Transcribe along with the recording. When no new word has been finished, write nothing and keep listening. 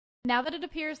Now that it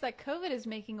appears that COVID is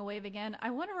making a wave again, I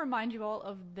want to remind you all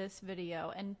of this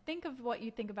video and think of what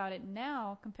you think about it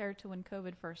now compared to when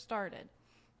COVID first started.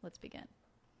 Let's begin.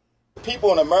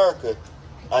 People in America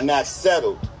are not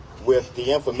settled with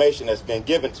the information that's been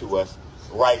given to us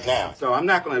right now. So I'm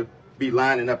not going to be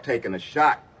lining up taking a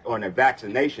shot or a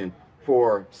vaccination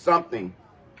for something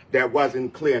that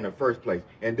wasn't clear in the first place.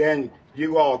 And then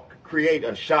you all create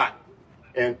a shot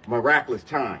in miraculous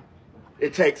time.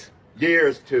 It takes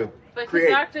years to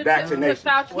create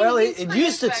vaccination. Well, it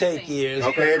used to take years.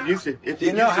 Okay, it used to.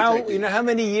 You know how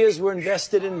many years were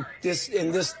invested in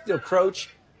this approach?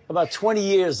 About 20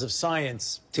 years of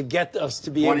science to get us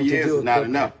to be able to do it. 20 years is not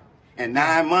enough. And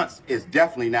 9 months is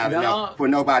definitely not enough for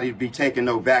nobody to be taking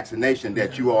no vaccination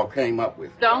that you all came up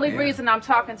with. The only reason I'm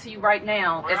talking to you right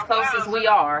now, as close as we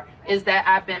are, is that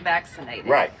I've been vaccinated.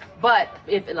 Right. But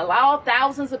if it allows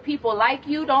thousands of people like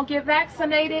you don't get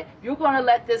vaccinated, you're going to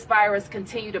let this virus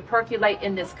continue to percolate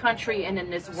in this country and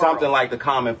in this world. Something like the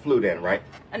common flu then, right?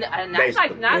 And not it's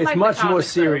like much the more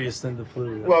flu. serious than the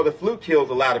flu. Well, the flu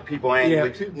kills a lot of people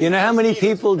annually, too. You know how many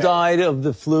people died of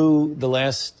the flu the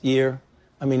last year?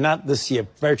 I mean, not this year,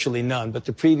 virtually none, but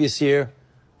the previous year,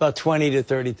 about 20 to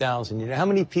 30,000. You know how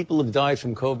many people have died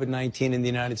from COVID-19 in the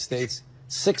United States?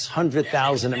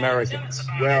 600,000 Americans.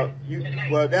 Well,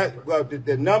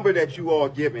 the number that you all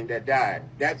giving that died,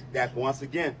 that's once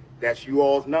again, that's you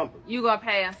all's number. You gonna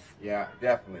pass? Yeah,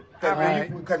 definitely.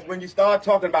 Because when you start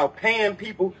talking about paying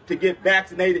people to get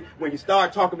vaccinated, when you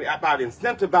start talking about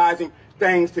incentivizing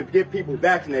things to get people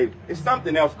vaccinated, there's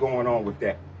something else going on with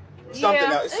that.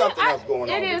 Something else going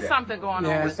on. It is something going on.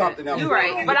 There's something else. You're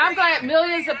right. But I'm glad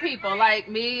millions of people like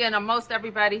me and most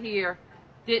everybody here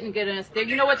didn't get an incentive.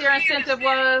 You know what their incentive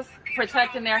was?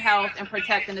 Protecting their health and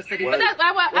protecting the city. But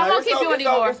I won't keep you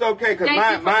anymore. It's okay, because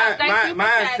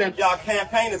my incentive, y'all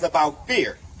campaign is about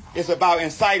fear. It's about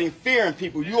inciting fear in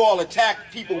people. You all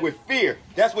attack people with fear.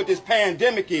 That's what this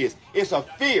pandemic is. It's a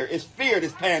fear. It's fear,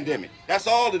 this pandemic. That's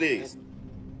all it is.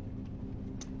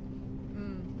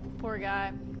 Poor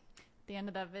guy. The end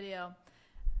of that video.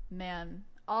 Man,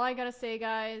 all I gotta say,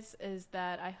 guys, is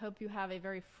that I hope you have a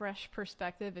very fresh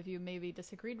perspective if you maybe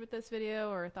disagreed with this video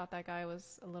or thought that guy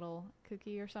was a little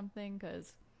kooky or something,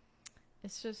 because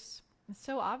it's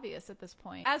so obvious at this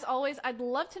point. As always, I'd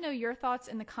love to know your thoughts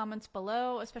in the comments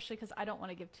below, especially because I don't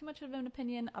want to give too much of an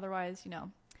opinion, otherwise, you know,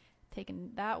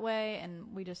 taken that way,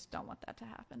 and we just don't want that to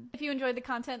happen. If you enjoyed the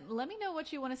content, let me know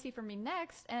what you want to see from me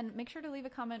next, and make sure to leave a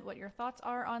comment what your thoughts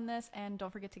are on this, and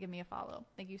don't forget to give me a follow.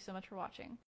 Thank you so much for watching.